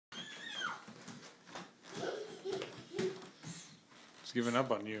She's giving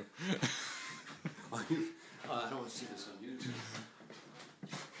up on you. I don't want to see this on YouTube.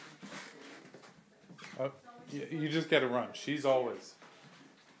 Oh, you just got to run. She's always.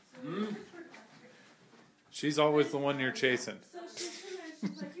 She's always the one you're chasing. So she's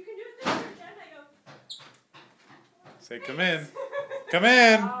like, you can do it this year, Jen. I go. Say, come in. Come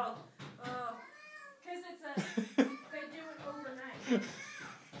in. Oh, because they do it overnight.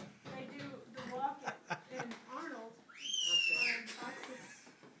 They do the walk in Arnold on Fox's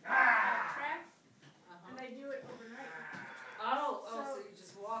tracks, and they do it overnight. So you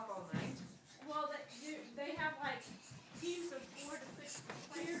just walk all night? Well, they have like teams of 4 to 6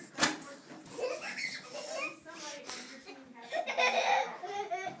 players. Somebody on your team has to be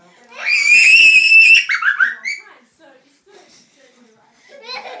so you still have to sit in your life.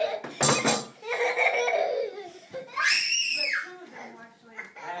 But some of them will actually.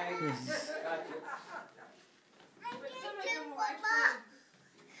 Gotcha. But some of them will actually.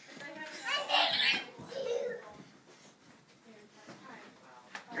 If they have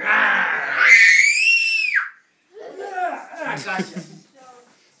I gotcha.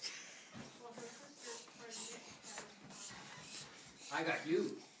 I got you.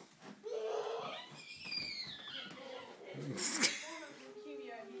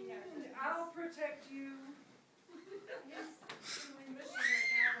 I'll protect you. He's in remission right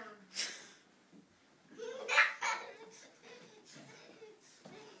now.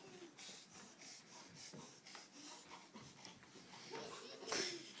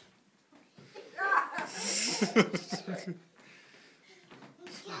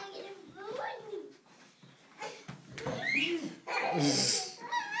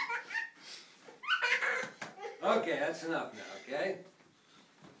 Okay, that's enough now, okay?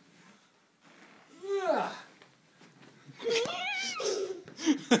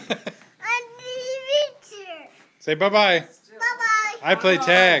 Say bye-bye. Bye-bye. I played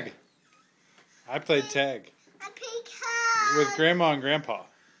tag. I played tag. I played tag. With Grandma and Grandpa.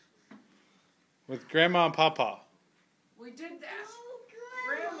 With Grandma and Papa. We did that.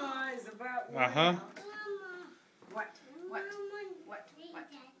 Grandma is about. Uh-huh. What?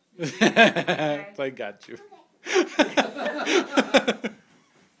 Play got you.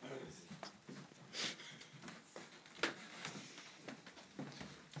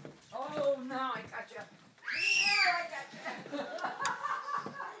 Oh, now I got you. Now I got you.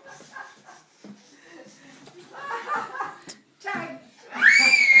 Tag.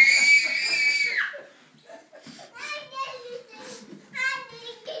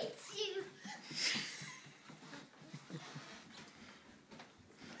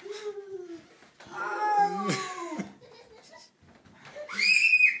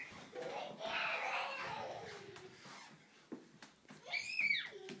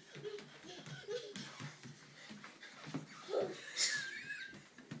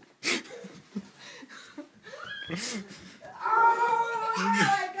 Oh,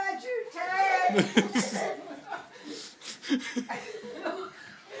 I got you, Tag.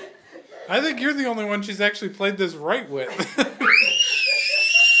 I think you're the only one she's actually played this right with.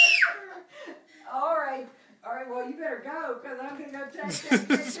 All right. Well, you better go because I'm gonna go check.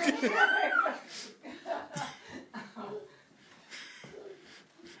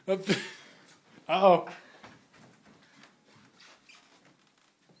 Uh-oh.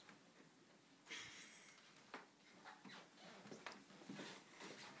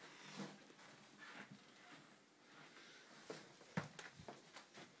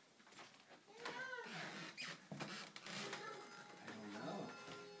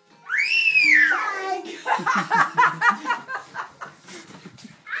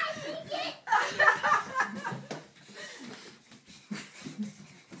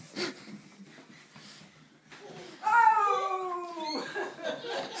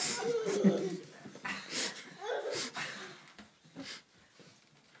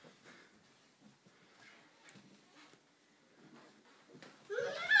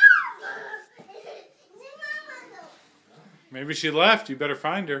 Maybe she left. You better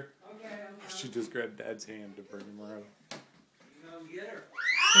find her. Okay. She just grabbed Dad's hand to bring him around. Come get her.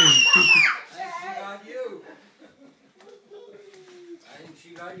 I think she got you. I think she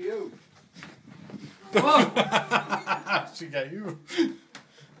got you. Whoa. She got you.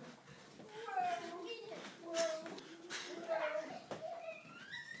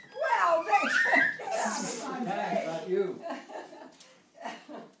 Well, thanks. I got you.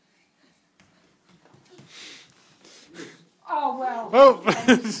 Oh, well. Oh!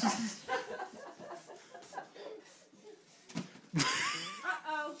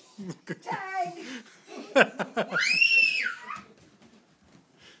 Uh-oh. Tag.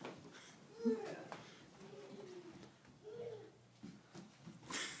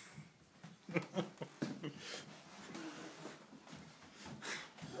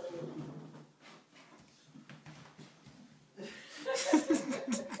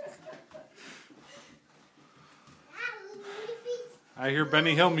 I hear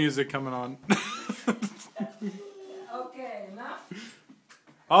Benny Hill music coming on. Okay, enough.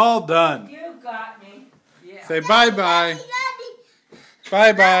 All done. You got me. Yeah. Say bye-bye.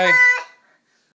 Bye-bye.